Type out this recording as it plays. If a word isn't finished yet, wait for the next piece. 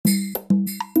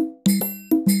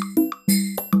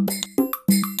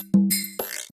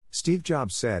Steve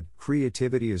Jobs said,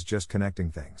 "Creativity is just connecting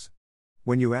things."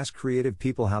 When you ask creative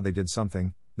people how they did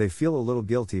something, they feel a little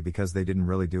guilty because they didn't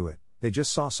really do it, they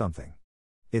just saw something.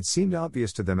 It seemed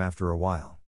obvious to them after a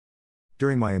while.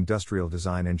 During my industrial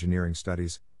design engineering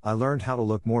studies, I learned how to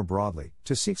look more broadly,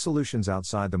 to seek solutions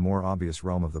outside the more obvious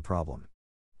realm of the problem.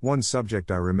 One subject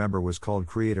I remember was called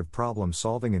creative problem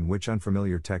solving, in which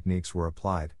unfamiliar techniques were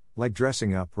applied, like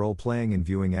dressing up, role-playing, and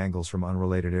viewing angles from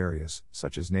unrelated areas,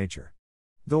 such as nature.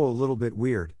 Though a little bit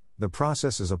weird, the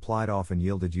processes applied often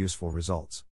yielded useful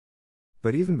results.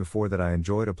 But even before that, I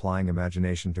enjoyed applying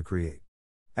imagination to create.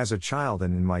 As a child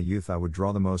and in my youth, I would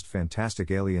draw the most fantastic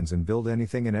aliens and build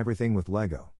anything and everything with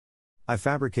Lego. I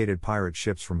fabricated pirate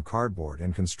ships from cardboard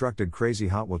and constructed crazy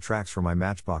Hot Wheel tracks for my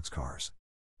Matchbox cars.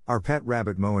 Our pet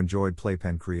rabbit Mo enjoyed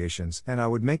playpen creations, and I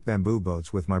would make bamboo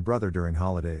boats with my brother during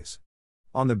holidays.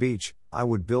 On the beach, I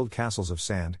would build castles of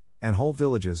sand, and whole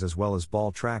villages, as well as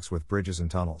ball tracks with bridges and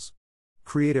tunnels.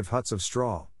 Creative huts of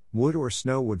straw, wood or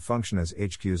snow would function as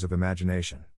HQs of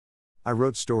imagination. I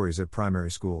wrote stories at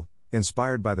primary school,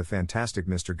 inspired by the fantastic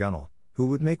Mr. Gunnell, who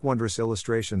would make wondrous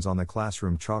illustrations on the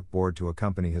classroom chalkboard to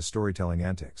accompany his storytelling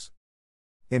antics.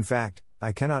 In fact,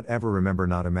 I cannot ever remember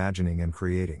not imagining and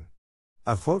creating.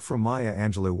 A quote from Maya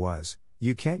Angelou was,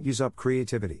 "You can't use up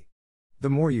creativity.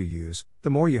 The more you use, the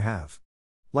more you have."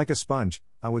 Like a sponge,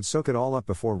 I would soak it all up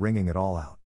before wringing it all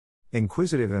out.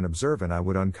 Inquisitive and observant, I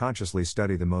would unconsciously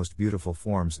study the most beautiful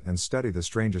forms and study the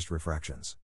strangest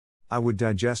refractions. I would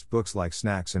digest books like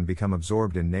snacks and become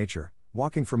absorbed in nature,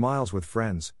 walking for miles with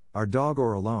friends, our dog,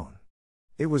 or alone.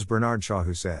 It was Bernard Shaw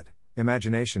who said,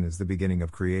 "Imagination is the beginning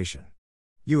of creation.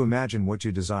 You imagine what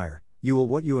you desire, you will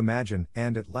what you imagine,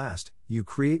 and at last, you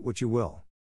create what you will."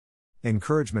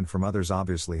 Encouragement from others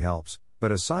obviously helps,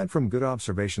 but aside from good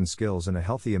observation skills and a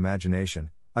healthy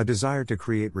imagination, a desire to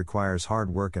create requires hard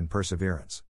work and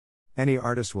perseverance. Any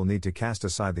artist will need to cast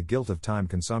aside the guilt of time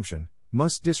consumption,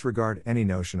 must disregard any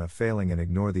notion of failing, and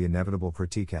ignore the inevitable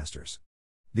criticasters.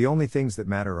 The only things that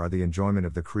matter are the enjoyment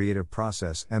of the creative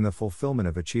process and the fulfillment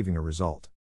of achieving a result.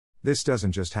 This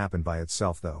doesn't just happen by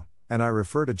itself though, and I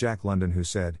refer to Jack London, who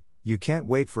said, "You can't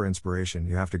wait for inspiration,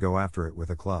 you have to go after it with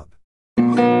a club."